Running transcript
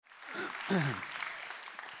Well,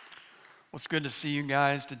 it's good to see you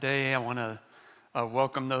guys today. I want to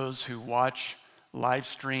welcome those who watch live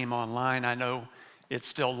stream online. I know it's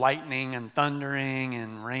still lightning and thundering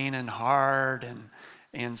and raining hard,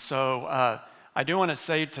 and so I do want to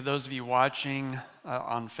say to those of you watching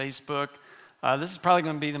on Facebook, this is probably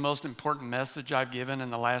going to be the most important message I've given in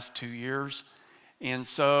the last 2 years. And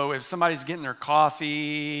so if somebody's getting their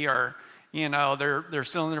coffee or they're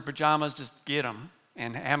still in their pajamas, just get them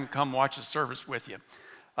and have them come watch the service with you.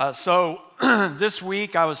 So this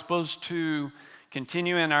week I was supposed to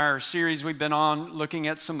continue in our series we've been on, looking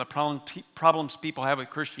at some of the problems people have with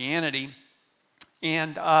Christianity.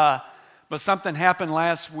 But something happened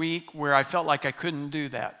last week where I felt like I couldn't do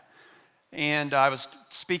that. And I was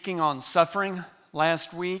speaking on suffering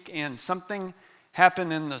last week, and something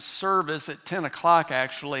happened in the service at 10 o'clock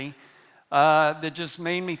actually, that just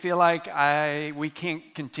made me feel like we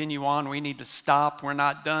can't continue on. We need to stop. We're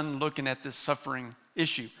not done looking at this suffering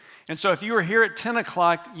issue. And so if you were here at 10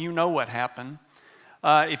 o'clock, you know what happened.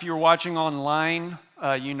 If you were watching online,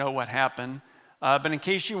 you know what happened. But in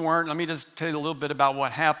case you weren't, let me just tell you a little bit about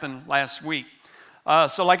what happened last week.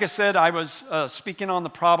 So like I said, I was speaking on the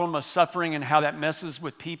problem of suffering and how that messes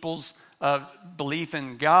with people's belief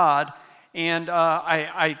in God. And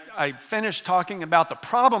I finished talking about the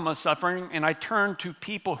problem of suffering, and I turned to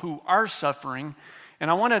people who are suffering, and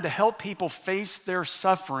I wanted to help people face their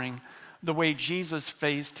suffering the way Jesus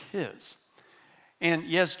faced his. And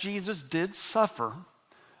yes, Jesus did suffer.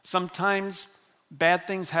 Sometimes bad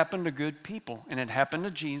things happen to good people, and it happened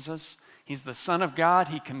to Jesus. He's the Son of God.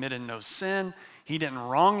 He committed no sin. He didn't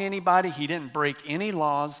wrong anybody. He didn't break any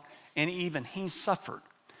laws, and even he suffered.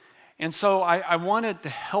 And so I wanted to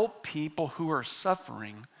help people who are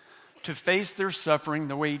suffering to face their suffering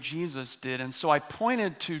the way Jesus did. And so I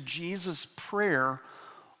pointed to Jesus' prayer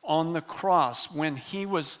on the cross when he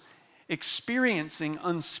was experiencing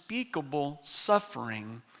unspeakable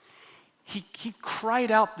suffering. He cried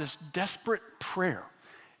out this desperate prayer.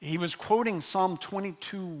 He was quoting Psalm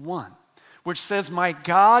 22:1, which says, my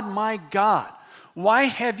God, why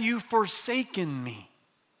have you forsaken me?"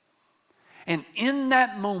 And in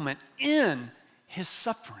that moment, in his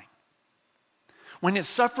suffering, when his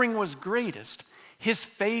suffering was greatest, his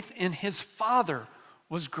faith in his Father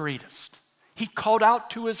was greatest. He called out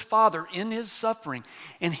to his Father in his suffering,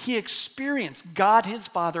 and he experienced God his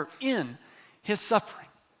Father in his suffering.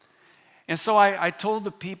 And so I told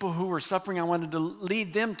the people who were suffering, I wanted to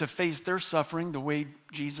lead them to face their suffering the way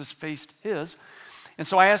Jesus faced his. And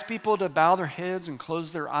so I asked people to bow their heads and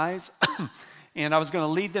close their eyes. And I was going to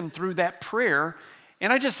lead them through that prayer.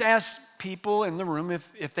 And I just asked people in the room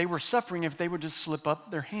if they were suffering, if they would just slip up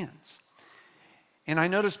their hands. And I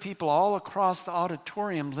noticed people all across the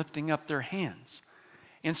auditorium lifting up their hands.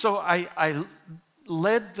 And so I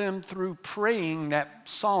led them through praying that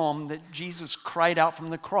psalm that Jesus cried out from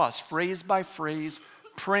the cross, phrase by phrase,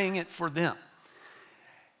 praying it for them.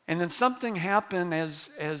 And then something happened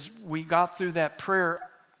as we got through that prayer.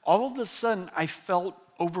 All of a sudden, I felt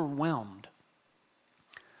overwhelmed.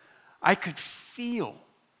 I could feel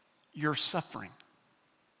your suffering.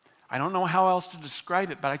 I don't know how else to describe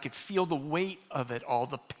it, but I could feel the weight of it all,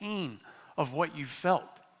 the pain of what you felt.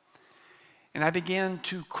 And I began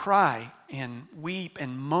to cry and weep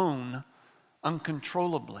and moan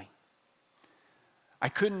uncontrollably. I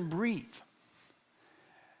couldn't breathe.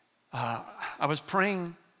 I was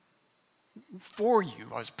praying for you.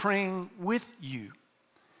 I was praying with you.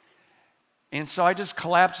 And so I just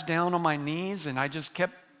collapsed down on my knees and I just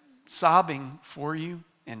kept sobbing for you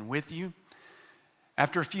and with you.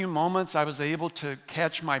 After a few moments, I was able to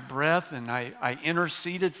catch my breath, and I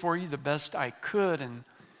interceded for you the best I could. And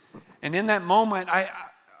in that moment,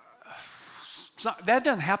 that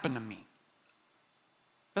doesn't happen to me.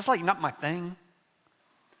 That's like not my thing.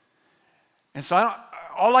 And so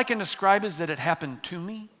all I can describe is that it happened to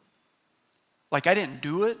me. Like I didn't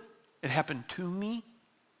do it. It happened to me.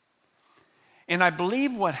 And I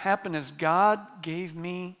believe what happened is God gave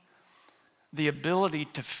me the ability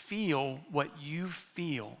to feel what you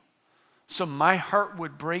feel. So my heart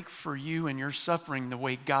would break for you in your suffering the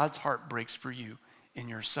way God's heart breaks for you in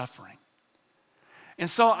your suffering. And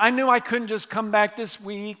so I knew I couldn't just come back this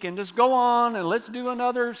week and just go on and let's do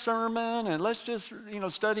another sermon and let's just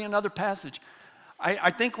study another passage.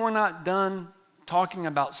 I think we're not done talking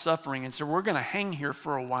about suffering, and so we're going to hang here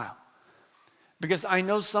for a while. Because I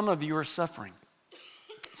know some of you are suffering.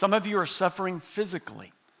 Some of you are suffering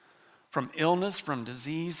physically. From illness, from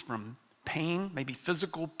disease, from pain, maybe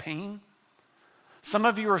physical pain. Some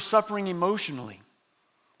of you are suffering emotionally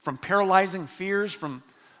from paralyzing fears, from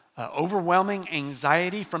overwhelming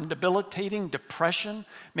anxiety, from debilitating depression,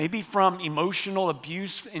 maybe from emotional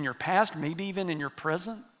abuse in your past, maybe even in your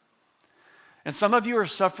present. And some of you are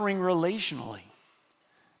suffering relationally.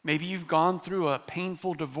 Maybe you've gone through a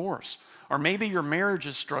painful divorce, or maybe your marriage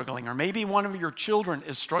is struggling, or maybe one of your children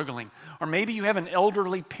is struggling, or maybe you have an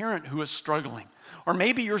elderly parent who is struggling, or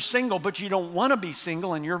maybe you're single but you don't want to be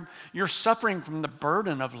single and you're suffering from the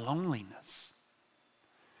burden of loneliness.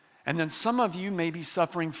 And then some of you may be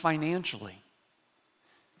suffering financially.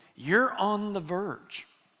 You're on the verge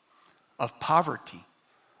of poverty,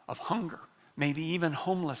 of hunger, maybe even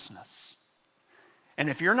homelessness. And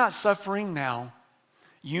if you're not suffering now,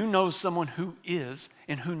 you know someone who is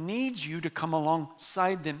and who needs you to come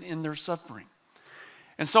alongside them in their suffering.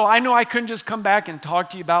 And so I know I couldn't just come back and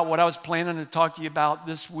talk to you about what I was planning to talk to you about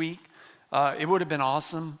this week. It would have been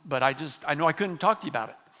awesome, but I know I couldn't talk to you about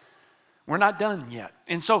it. We're not done yet.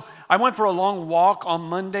 And so I went for a long walk on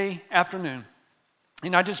Monday afternoon,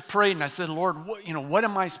 and I just prayed and I said, Lord, what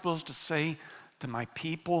am I supposed to say to my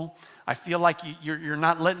people? I feel like you're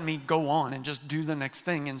not letting me go on and just do the next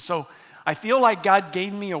thing. And so I feel like God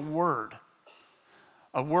gave me a word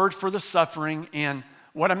for the suffering. And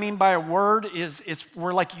what I mean by a word is it's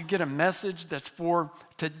where like you get a message that's for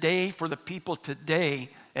today, for the people today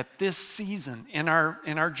at this season in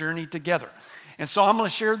our journey together. And so I'm going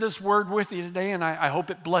to share this word with you today, and I hope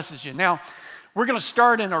it blesses you. Now, we're going to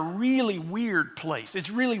start in a really weird place. It's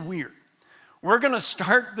really weird. We're going to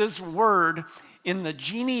start this word in the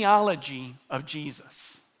genealogy of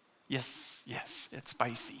Jesus. Yes, it's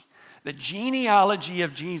spicy. The genealogy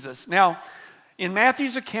of Jesus. Now, in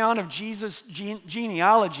Matthew's account of Jesus'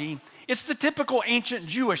 genealogy, it's the typical ancient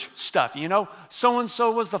Jewish stuff,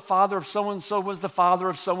 so-and-so was the father of so-and-so was the father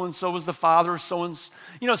of so-and-so was the father of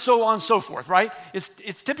so-and-so, so on and so forth, right?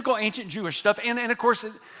 It's typical ancient Jewish stuff. And of course,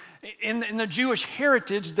 in the Jewish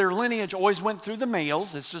heritage, their lineage always went through the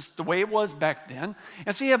males. It's just the way it was back then.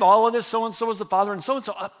 And so you have all of this, so-and-so was the father and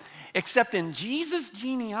so-and-so up. Except in Jesus'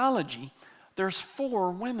 genealogy, there's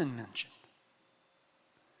 4 women mentioned.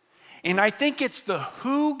 And I think it's the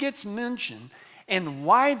who gets mentioned and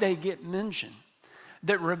why they get mentioned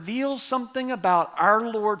that reveals something about our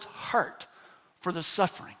Lord's heart for the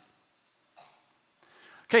suffering.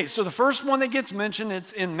 Okay, so the first one that gets mentioned,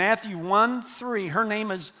 it's in Matthew 1:3. Her name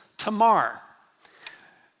is Tamar.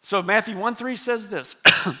 So Matthew 1:3 says this,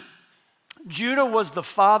 Judah was the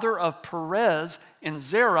father of Perez and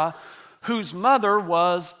Zerah, whose mother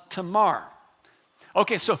was Tamar.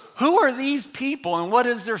 Okay, so who are these people and what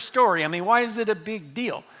is their story? I mean, why is it a big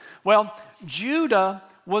deal? Well, Judah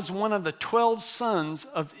was one of the 12 sons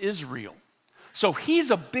of Israel. So he's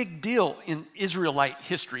a big deal in Israelite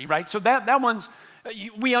history, right? So that one's,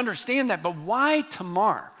 we understand that, but why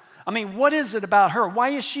Tamar? I mean, what is it about her? Why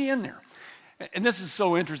is she in there? And this is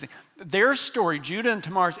so interesting. Their story, Judah and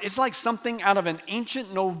Tamar's, it's like something out of an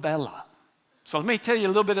ancient novella. So let me tell you a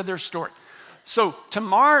little bit of their story. So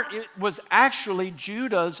Tamar was actually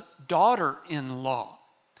Judah's daughter-in-law.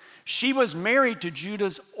 She was married to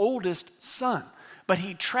Judah's oldest son, but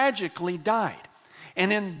he tragically died.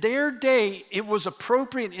 And in their day, it was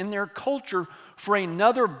appropriate in their culture for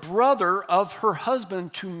another brother of her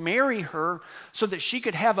husband to marry her so that she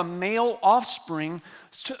could have a male offspring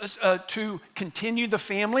to continue the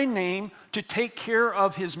family name, to take care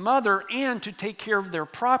of his mother, and to take care of their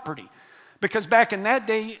property. Because back in that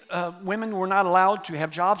day, women were not allowed to have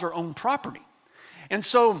jobs or own property. And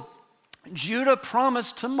so Judah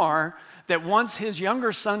promised Tamar that once his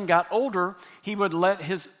younger son got older, he would let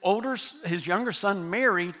his younger son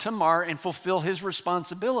marry Tamar and fulfill his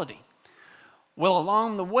responsibility. Well,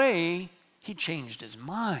 along the way, he changed his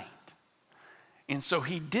mind. And so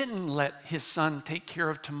he didn't let his son take care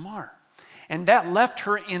of Tamar. And that left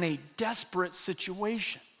her in a desperate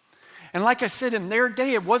situation. And like I said, in their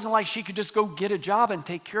day, it wasn't like she could just go get a job and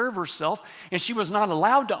take care of herself, and she was not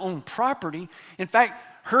allowed to own property. In fact,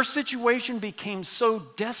 her situation became so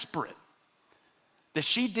desperate that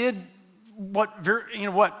she did what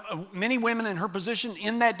many women in her position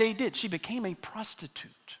in that day did. She became a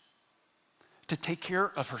prostitute to take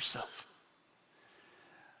care of herself.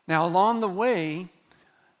 Now, along the way,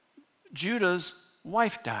 Judah's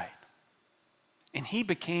wife died, and he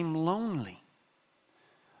became lonely.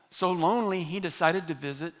 So lonely, he decided to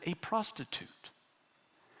visit a prostitute.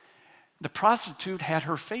 The prostitute had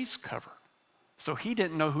her face covered, so he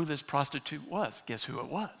didn't know who this prostitute was. Guess who it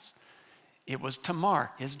was? It was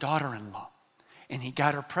Tamar, his daughter-in-law, and he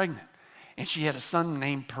got her pregnant, and she had a son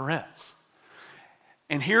named Perez.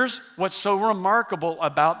 And here's what's so remarkable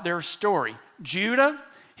about their story. Judah,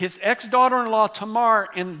 his ex-daughter-in-law Tamar,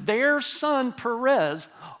 and their son Perez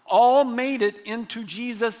all made it into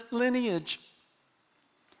Jesus' lineage.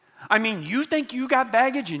 I mean, you think you got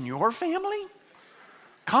baggage in your family?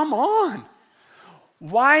 Come on.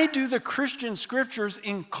 Why do the Christian scriptures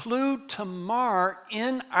include Tamar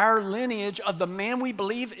in our lineage of the man we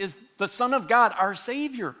believe is the Son of God, our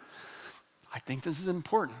Savior? I think this is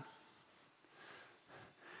important.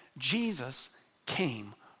 Jesus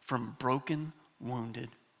came from broken, wounded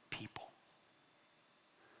people.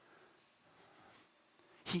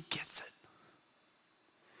 He gets it.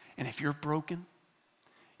 And if you're broken,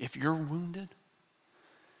 if you're wounded,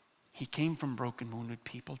 he came from broken, wounded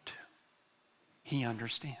people too. He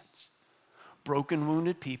understands. Broken,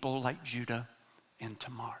 wounded people like Judah and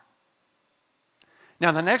Tamar.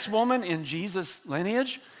 Now, the next woman in Jesus'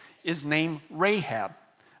 lineage is named Rahab.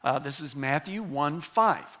 This is Matthew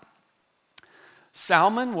 1:5.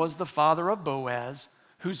 Salmon was the father of Boaz,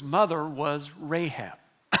 whose mother was Rahab.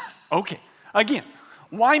 Okay, again,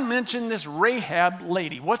 why mention this Rahab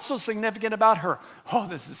lady? What's so significant about her? Oh,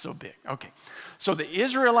 this is so big. Okay, so the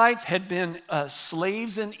Israelites had been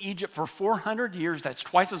slaves in Egypt for 400 years. That's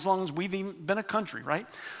twice as long as we've even been a country, right?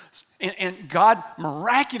 And God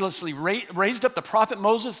miraculously raised up the prophet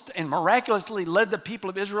Moses and miraculously led the people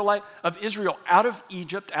of Israel out of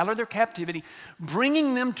Egypt, out of their captivity,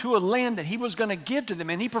 bringing them to a land that he was going to give to them.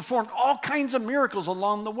 And he performed all kinds of miracles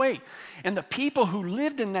along the way. And the people who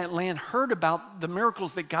lived in that land heard about the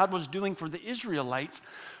miracles that God was doing for the Israelites.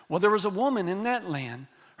 Well, there was a woman in that land.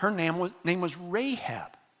 Her name was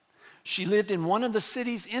Rahab. She lived in one of the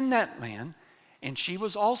cities in that land, and she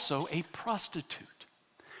was also a prostitute.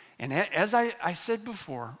 And as I said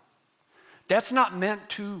before, that's not meant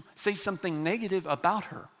to say something negative about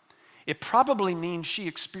her. It probably means she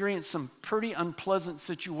experienced some pretty unpleasant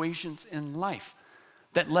situations in life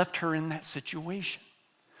that left her in that situation.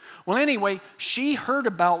 Well, anyway, she heard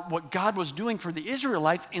about what God was doing for the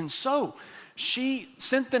Israelites, and so she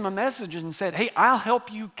sent them a message and said, hey, I'll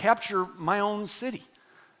help you capture my own city,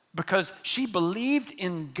 because she believed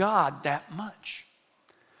in God that much.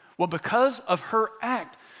 Well, because of her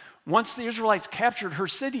act, once the Israelites captured her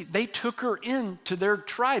city, they took her into their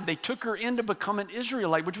tribe. They took her in to become an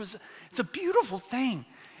Israelite, it's a beautiful thing.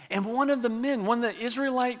 And one of the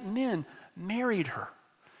Israelite men married her.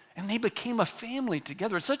 And they became a family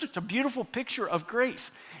together. It's such a beautiful picture of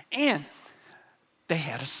grace. And they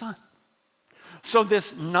had a son. So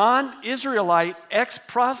this non-Israelite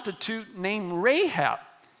ex-prostitute named Rahab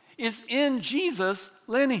is in Jesus'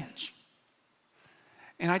 lineage.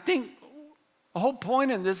 And I think the whole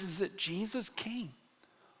point in this is that Jesus came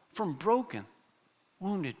from broken,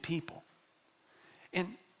 wounded people. And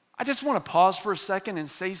I just want to pause for a second and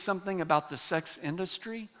say something about the sex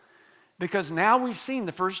industry, because now we've seen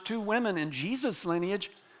the first two women in Jesus' lineage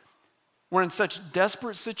were in such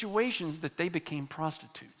desperate situations that they became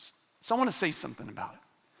prostitutes. So I want to say something about it.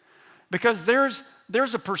 Because there's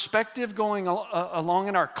a perspective going along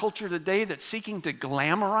in our culture today that's seeking to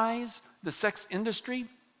glamorize the sex industry.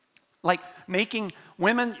 Like making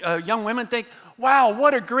young women think, wow,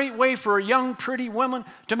 what a great way for a young, pretty woman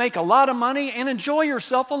to make a lot of money and enjoy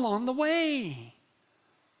yourself along the way.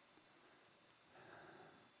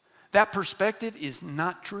 That perspective is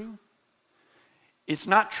not true. It's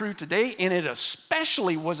not true today, and it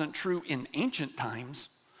especially wasn't true in ancient times.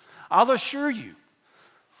 I'll assure you,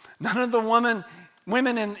 none of the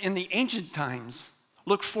women in the ancient times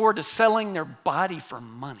looked forward to selling their body for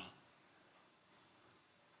money.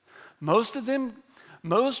 Most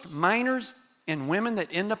minors and women that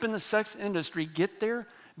end up in the sex industry get there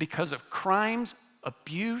because of crimes,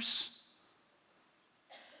 abuse,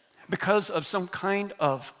 because of some kind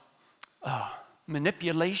of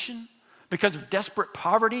manipulation, because of desperate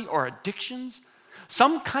poverty or addictions,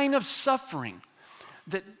 some kind of suffering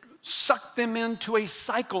that sucked them into a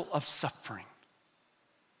cycle of suffering.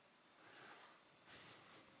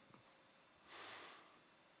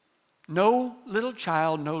 No little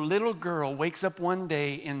child, no little girl wakes up one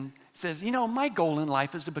day and says, my goal in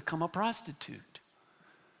life is to become a prostitute.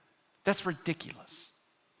 That's ridiculous.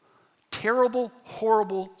 Terrible,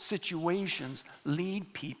 horrible situations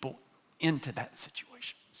lead people into that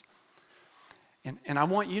situations. And I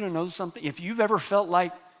want you to know something. If you've ever felt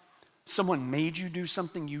like someone made you do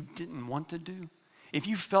something you didn't want to do, if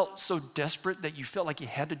you felt so desperate that you felt like you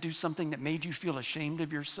had to do something that made you feel ashamed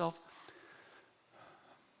of yourself,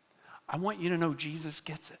 I want you to know Jesus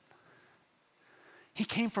gets it. He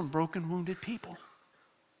came from broken, wounded people.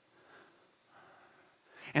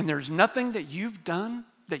 And there's nothing that you've done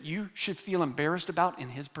that you should feel embarrassed about in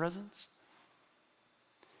his presence.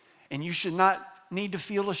 And you should not need to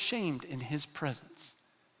feel ashamed in his presence.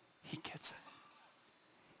 He gets it.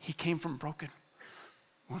 He came from broken,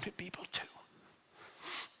 wounded people too.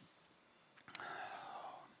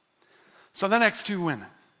 So the next two women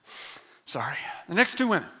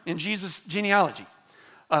in Jesus' genealogy,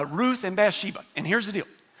 Ruth and Bathsheba. And here's the deal.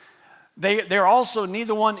 They're also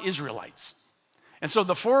neither one Israelites. And so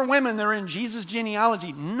the four women that are in Jesus'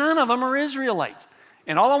 genealogy, none of them are Israelites.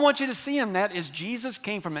 And all I want you to see in that is Jesus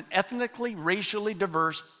came from an ethnically, racially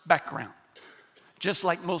diverse background, just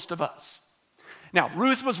like most of us. Now,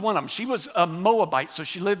 Ruth was one of them. She was a Moabite, so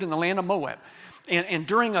she lived in the land of Moab. And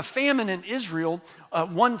during a famine in Israel,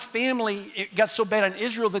 one family, it got so bad in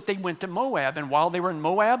Israel that they went to Moab. And while they were in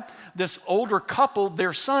Moab, this older couple,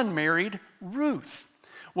 their son married Ruth.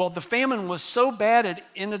 Well, the famine was so bad it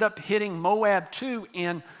ended up hitting Moab too.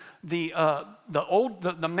 And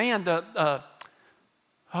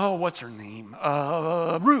what's her name?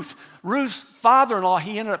 Ruth. Ruth's father-in-law,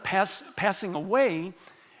 he ended up passing away,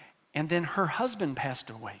 and then her husband passed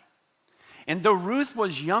away. And though Ruth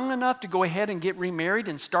was young enough to go ahead and get remarried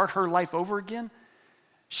and start her life over again,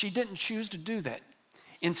 she didn't choose to do that.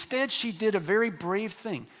 Instead, she did a very brave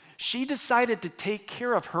thing. She decided to take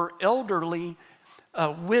care of her elderly,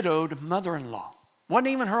 widowed mother-in-law. Wasn't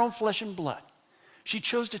even her own flesh and blood. She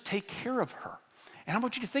chose to take care of her. And I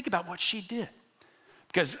want you to think about what she did.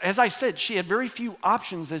 Because, as I said, she had very few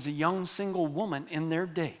options as a young single woman in their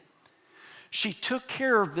day. She took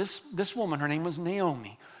care of this woman. Her name was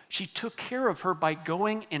Naomi. She took care of her by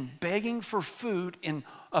going and begging for food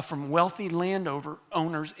from wealthy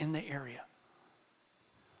landowners in the area.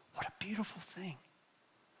 What a beautiful thing.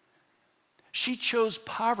 She chose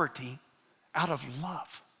poverty out of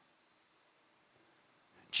love.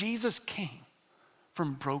 Jesus came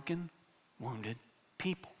from broken, wounded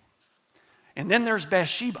people. And then there's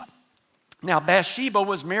Bathsheba. Now, Bathsheba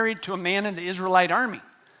was married to a man in the Israelite army.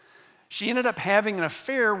 She ended up having an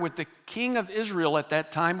affair with the king of Israel at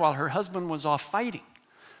that time while her husband was off fighting.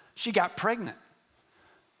 She got pregnant.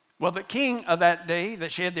 Well, the king of that day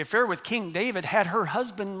that she had the affair with, King David, had her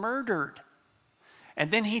husband murdered.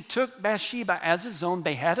 And then he took Bathsheba as his own.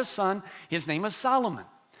 They had a son. His name was Solomon.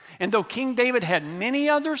 And though King David had many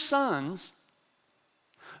other sons,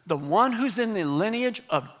 the one who's in the lineage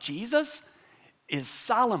of Jesus is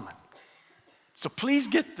Solomon. So please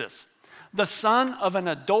get this. The son of an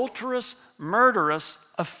adulterous, murderous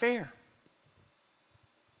affair.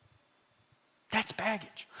 That's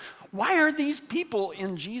baggage. Why are these people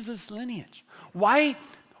in Jesus' lineage? Why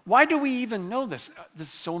do we even know this? This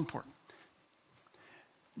is so important.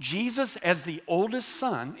 Jesus, as the oldest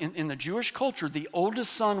son, in the Jewish culture, the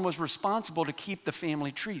oldest son was responsible to keep the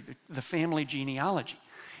family tree, the family genealogy.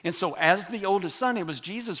 And so as the oldest son, it was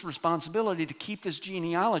Jesus' responsibility to keep this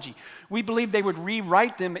genealogy. We believe they would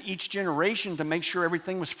rewrite them each generation to make sure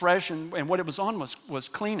everything was fresh and what it was on was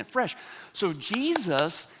clean and fresh. So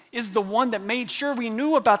Jesus is the one that made sure we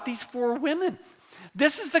knew about these four women.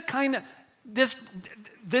 This is the kind of,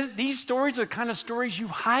 these stories are the kind of stories you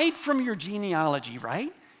hide from your genealogy,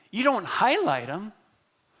 right? You don't highlight them.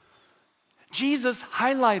 Jesus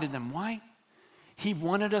highlighted them. Why? He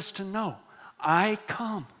wanted us to know. I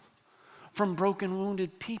come from broken,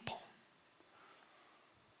 wounded people.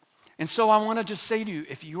 And so I want to just say to you,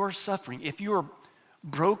 if you are suffering, if you are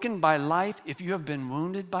broken by life, if you have been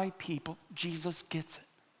wounded by people, Jesus gets it.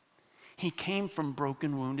 He came from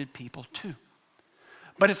broken, wounded people too.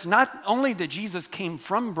 But it's not only that Jesus came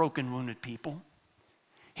from broken, wounded people,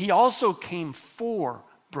 he also came for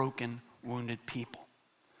broken, wounded people.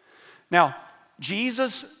 Now,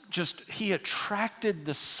 Jesus he attracted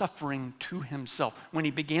the suffering to himself when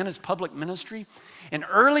he began his public ministry. And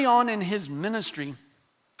early on in his ministry,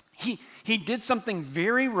 he did something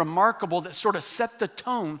very remarkable that sort of set the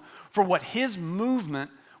tone for what his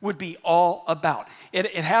movement would be all about. It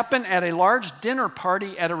happened at a large dinner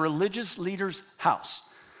party at a religious leader's house.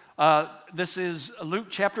 This is Luke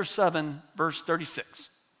chapter 7, verse 36.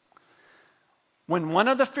 When one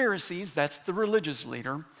of the Pharisees, that's the religious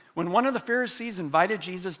leader, when one of the Pharisees invited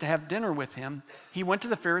Jesus to have dinner with him, he went to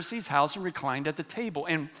the Pharisee's house and reclined at the table.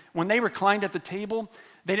 And when they reclined at the table,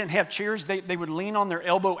 they didn't have chairs. They would lean on their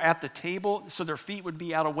elbow at the table so their feet would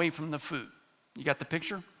be out away from the food. You got the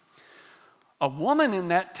picture? A woman in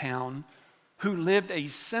that town who lived a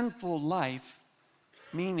sinful life,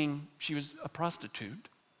 meaning she was a prostitute,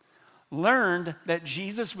 learned that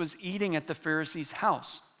Jesus was eating at the Pharisee's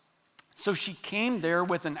house. So she came there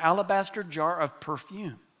with an alabaster jar of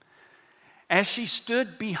perfume. As she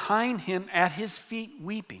stood behind him at his feet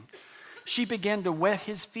weeping, she began to wet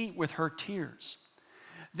his feet with her tears.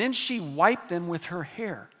 Then she wiped them with her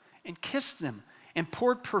hair and kissed them and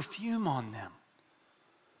poured perfume on them.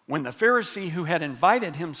 When the Pharisee who had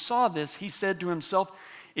invited him saw this, he said to himself,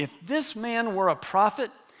 if this man were a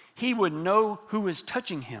prophet, he would know who is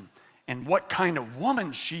touching him and what kind of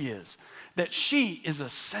woman she is, that she is a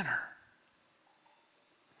sinner.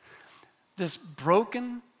 This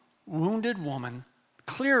broken, wounded woman,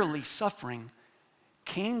 clearly suffering,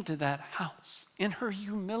 came to that house in her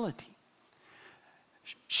humility.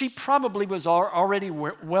 She probably was already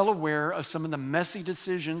well aware of some of the messy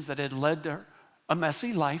decisions that had led to a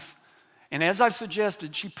messy life. And as I've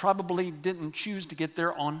suggested, she probably didn't choose to get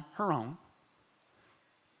there on her own.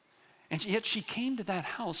 And yet she came to that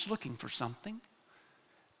house looking for something.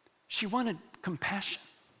 She wanted compassion.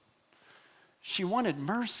 She wanted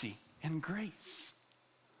mercy and grace.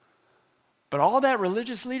 But all that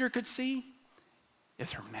religious leader could see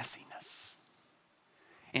is her messiness.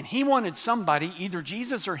 And he wanted somebody, either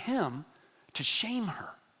Jesus or him, to shame her.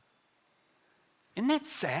 Isn't that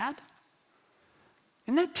sad?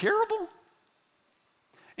 Isn't that terrible?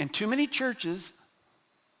 And too many churches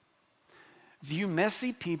view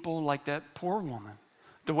messy people like that poor woman,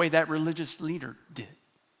 the way that religious leader did.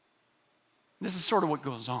 This is sort of what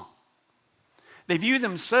goes on. They view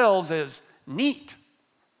themselves as neat,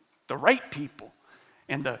 the right people,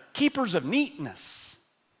 and the keepers of neatness.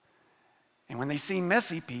 And when they see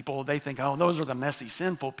messy people, they think, oh, those are the messy,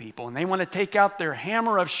 sinful people. And they want to take out their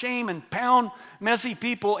hammer of shame and pound messy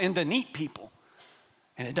people into neat people.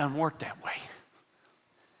 And it doesn't work that way.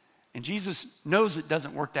 And Jesus knows it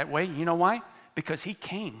doesn't work that way. You know why? Because he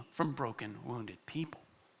came from broken, wounded people.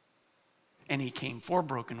 And he came for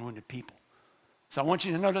broken, wounded people. So I want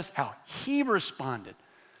you to notice how he responded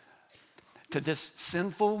to this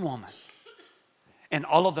sinful woman and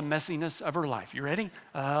all of the messiness of her life. You ready?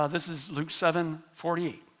 This is Luke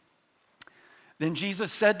 7:48. Then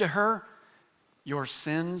Jesus said to her, your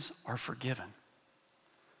sins are forgiven.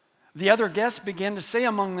 The other guests began to say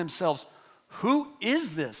among themselves, who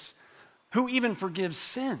is this who even forgives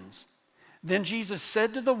sins? Then Jesus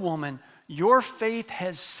said to the woman, your faith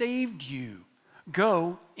has saved you.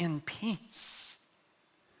 Go in peace.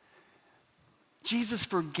 Jesus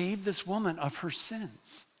forgave this woman of her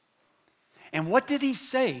sins. And what did he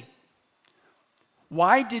say?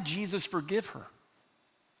 Why did Jesus forgive her?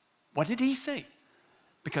 What did he say?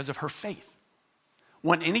 Because of her faith.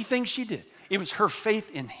 Wasn't anything she did. It was her faith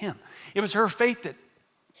in him. It was her faith that,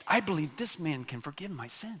 I believe this man can forgive my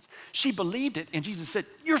sins. She believed it, and Jesus said,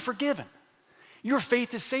 you're forgiven. Your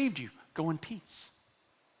faith has saved you. Go in peace.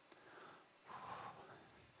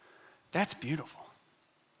 That's beautiful.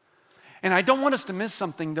 And I don't want us to miss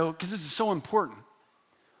something, though, because this is so important.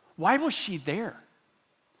 Why was she there?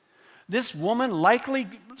 This woman likely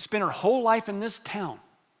spent her whole life in this town.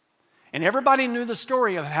 And everybody knew the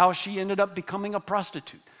story of how she ended up becoming a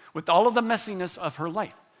prostitute with all of the messiness of her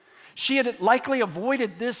life. She had likely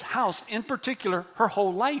avoided this house in particular her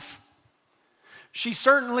whole life. She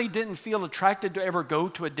certainly didn't feel attracted to ever go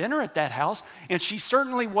to a dinner at that house, and she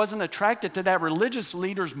certainly wasn't attracted to that religious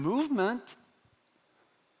leader's movement.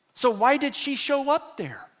 So why did she show up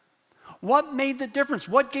there? What made the difference?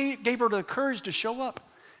 What gave her the courage to show up?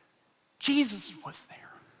 Jesus was there.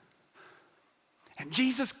 And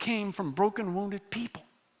Jesus came from broken, wounded people.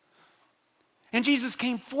 And Jesus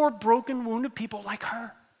came for broken, wounded people like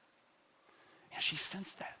her. And she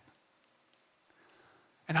sensed that.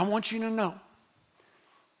 And I want you to know,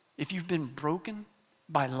 if you've been broken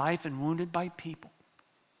by life and wounded by people,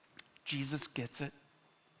 Jesus gets it.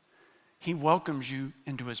 He welcomes you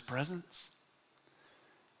into his presence.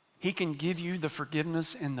 He can give you the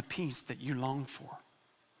forgiveness and the peace that you long for.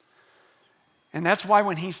 And that's why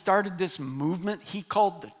when he started this movement he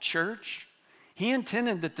called the church, he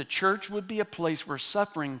intended that the church would be a place where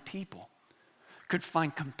suffering people could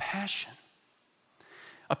find compassion.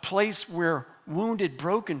 A place where wounded,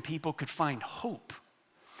 broken people could find hope.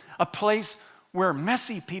 A place where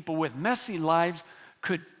messy people with messy lives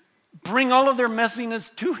could bring all of their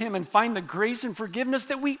messiness to him and find the grace and forgiveness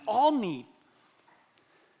that we all need.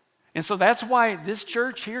 And so that's why this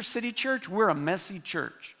church here, City Church, we're a messy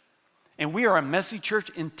church. And we are a messy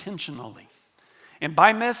church intentionally. And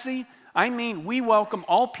by messy, I mean we welcome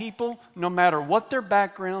all people, no matter what their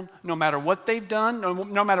background, no matter what they've done,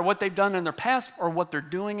 no matter what they've done in their past or what they're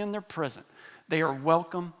doing in their present. They are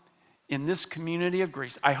welcome in this community of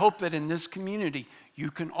grace. I hope that in this community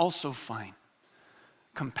you can also find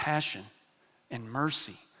compassion and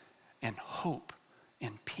mercy and hope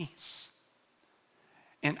and peace.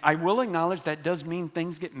 And I will acknowledge that does mean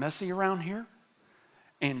things get messy around here.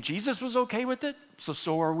 And Jesus was okay with it,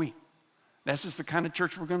 so are we. That's just the kind of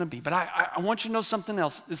church we're going to be. But I want you to know something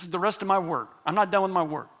else. This is the rest of my word. I'm not done with my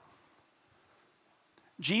word.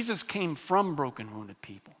 Jesus came from broken, wounded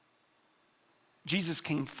people. Jesus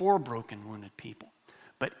came for broken, wounded people.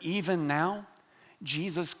 But even now,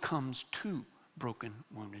 Jesus comes to broken,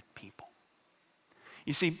 wounded people.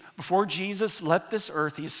 You see, before Jesus left this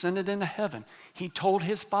earth, he ascended into heaven. He told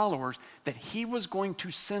his followers that he was going to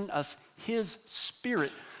send us his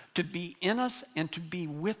Spirit to be in us and to be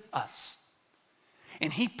with us.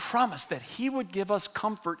 And he promised that he would give us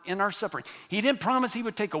comfort in our suffering. He didn't promise he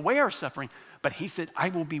would take away our suffering, but he said, I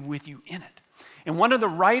will be with you in it. And one of the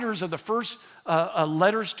writers of the first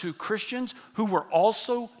letters to Christians who were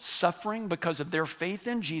also suffering because of their faith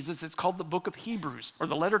in Jesus, it's called the book of Hebrews, or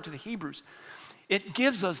the letter to the Hebrews. It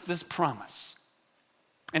gives us this promise.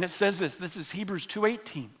 And it says this is Hebrews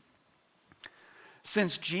 2:18.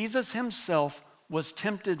 Since Jesus himself was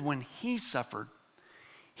tempted when he suffered,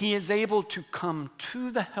 he is able to come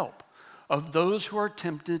to the help of those who are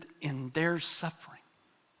tempted in their suffering.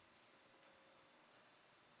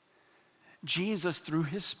 Jesus, through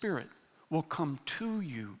his Spirit, will come to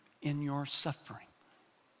you in your suffering.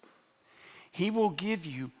 He will give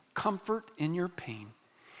you comfort in your pain.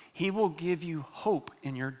 He will give you hope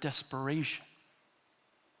in your desperation.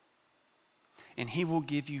 And he will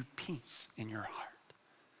give you peace in your heart.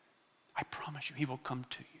 I promise you, he will come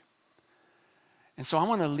to you. And so I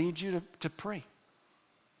want to lead you to pray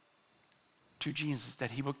to Jesus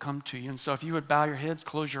that he would come to you. And so if you would bow your heads,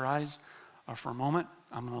 close your eyes for a moment,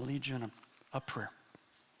 I'm going to lead you in a prayer.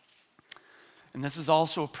 And this is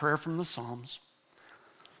also a prayer from the Psalms.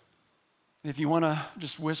 If you want to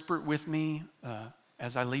just whisper it with me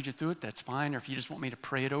as I lead you through it, that's fine. Or if you just want me to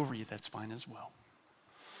pray it over you, that's fine as well.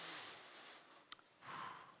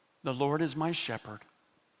 The Lord is my shepherd.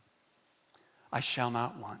 I shall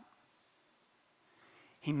not want.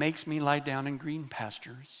 He makes me lie down in green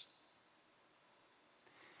pastures.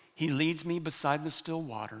 He leads me beside the still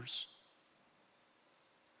waters.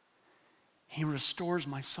 He restores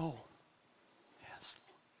my soul. Yes.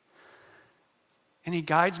 And he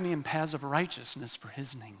guides me in paths of righteousness for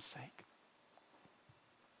his name's sake.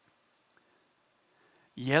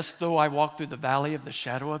 Yes, though I walk through the valley of the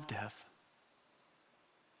shadow of death,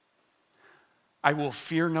 I will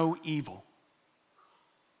fear no evil,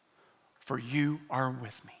 for you are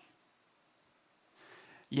with me.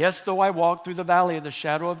 Yes, though I walk through the valley of the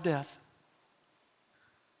shadow of death,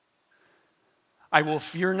 I will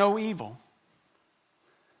fear no evil,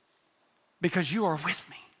 because you are with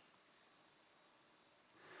me.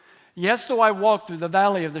 Yes, though I walk through the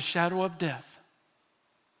valley of the shadow of death,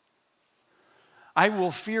 I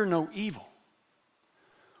will fear no evil,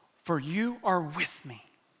 for you are with me.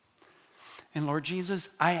 And Lord Jesus,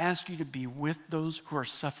 I ask you to be with those who are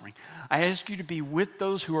suffering. I ask you to be with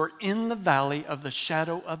those who are in the valley of the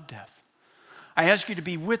shadow of death. I ask you to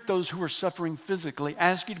be with those who are suffering physically. I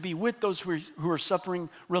ask you to be with those who are suffering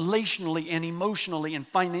relationally and emotionally and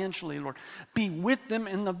financially, Lord. Be with them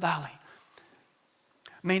in the valley.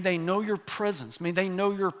 May they know your presence. May they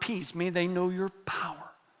know your peace. May they know your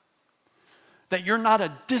power. That you're not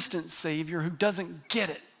a distant Savior who doesn't get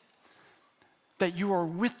it. That you are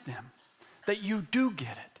with them. That you do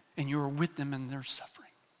get it, and you are with them in their suffering.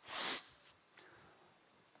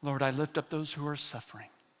 Lord, I lift up those who are suffering,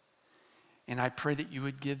 and I pray that you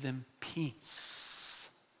would give them peace,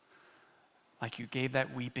 like you gave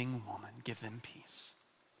that weeping woman. Give them peace.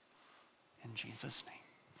 In Jesus' name.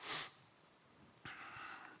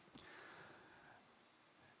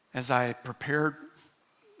 As I prepared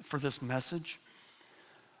for this message,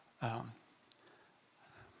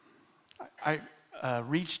 I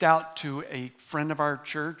reached out to a friend of our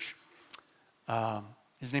church.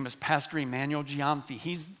 His name is Pastor Emmanuel Giamfi.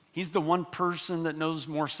 He's the one person that knows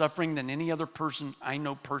more suffering than any other person I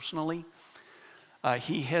know personally.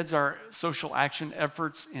 He heads our social action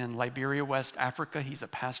efforts in Liberia, West Africa. He's a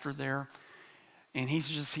pastor there. And he's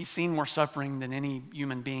seen more suffering than any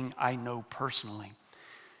human being I know personally.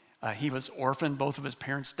 He was orphaned. Both of his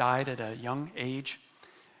parents died at a young age,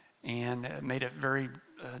 and it made it very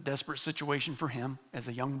desperate situation for him as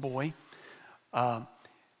a young boy.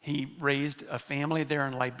 He raised a family there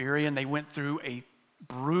in Liberia, and they went through a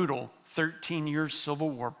brutal 13-year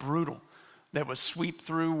civil war, brutal, that would sweep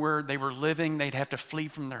through where they were living. They'd have to flee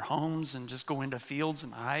from their homes and just go into fields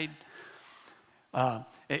and hide.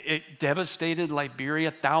 It devastated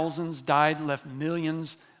Liberia. Thousands died, left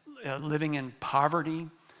millions living in poverty,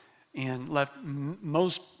 and left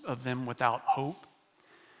most of them without hope.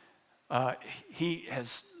 He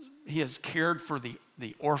has cared for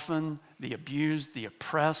the orphan, the abused, the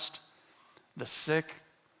oppressed, the sick,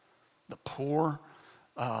 the poor,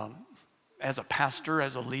 as a pastor,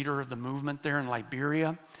 as a leader of the movement there in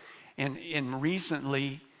Liberia. And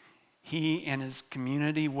recently, he and his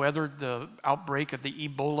community weathered the outbreak of the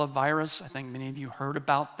Ebola virus. I think many of you heard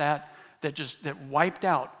about that wiped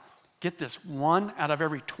out, get this, 1 out of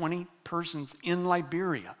every 20 persons in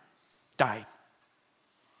Liberia died.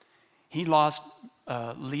 He lost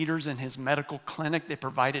leaders in his medical clinic. They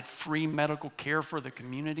provided free medical care for the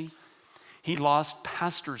community. He lost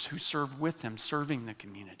pastors who served with him, serving the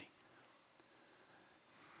community.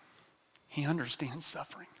 He understands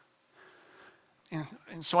suffering.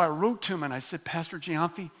 And so I wrote to him and I said, Pastor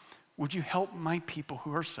Giamfi, would you help my people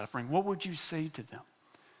who are suffering? What would you say to them?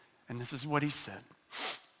 And this is what he said.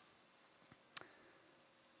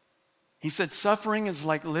 He said, suffering is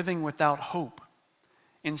like living without hope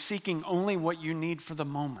and seeking only what you need for the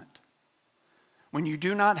moment. When you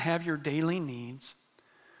do not have your daily needs,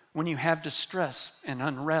 when you have distress and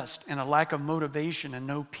unrest and a lack of motivation and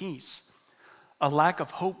no peace, a lack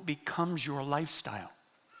of hope becomes your lifestyle.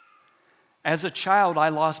 As a child, I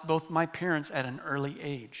lost both my parents at an early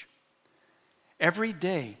age. Every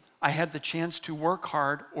day, I had the chance to work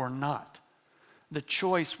hard or not. The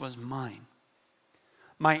choice was mine.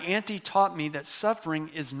 My auntie taught me that suffering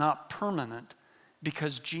is not permanent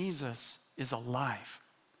because Jesus is alive.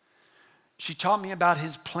 She taught me about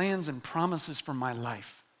his plans and promises for my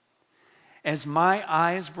life. As my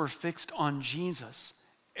eyes were fixed on Jesus,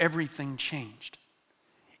 everything changed.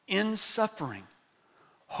 In suffering,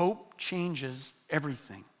 hope changes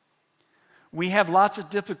everything. We have lots of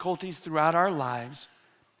difficulties throughout our lives,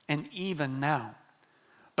 and even now.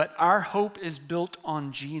 But our hope is built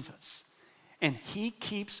on Jesus, and he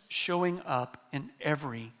keeps showing up in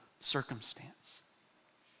every circumstance.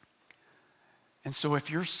 And so if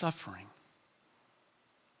you're suffering,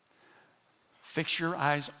 fix your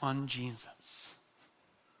eyes on Jesus.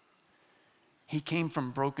 He came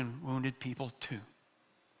from broken, wounded people too.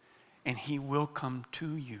 And he will come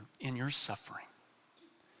to you in your suffering.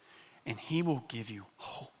 And he will give you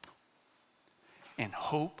hope. And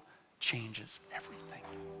hope changes everything.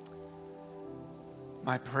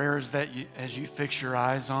 My prayer is that as you fix your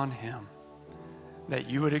eyes on him, that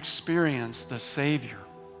you would experience the Savior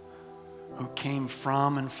who came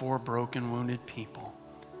from and for broken, wounded people,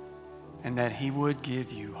 and that he would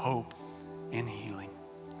give you hope and healing.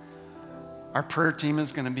 Our prayer team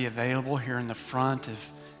is going to be available here in the front.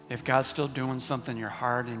 If God's still doing something in your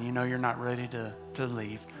heart and you know you're not ready to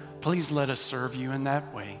leave, please let us serve you in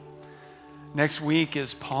that way. Next week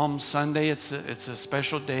is Palm Sunday. It's a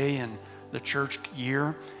special day in the church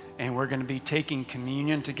year, and we're going to be taking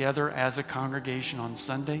communion together as a congregation on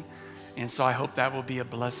Sunday. And so I hope that will be a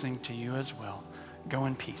blessing to you as well. Go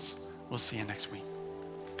in peace. We'll see you next week.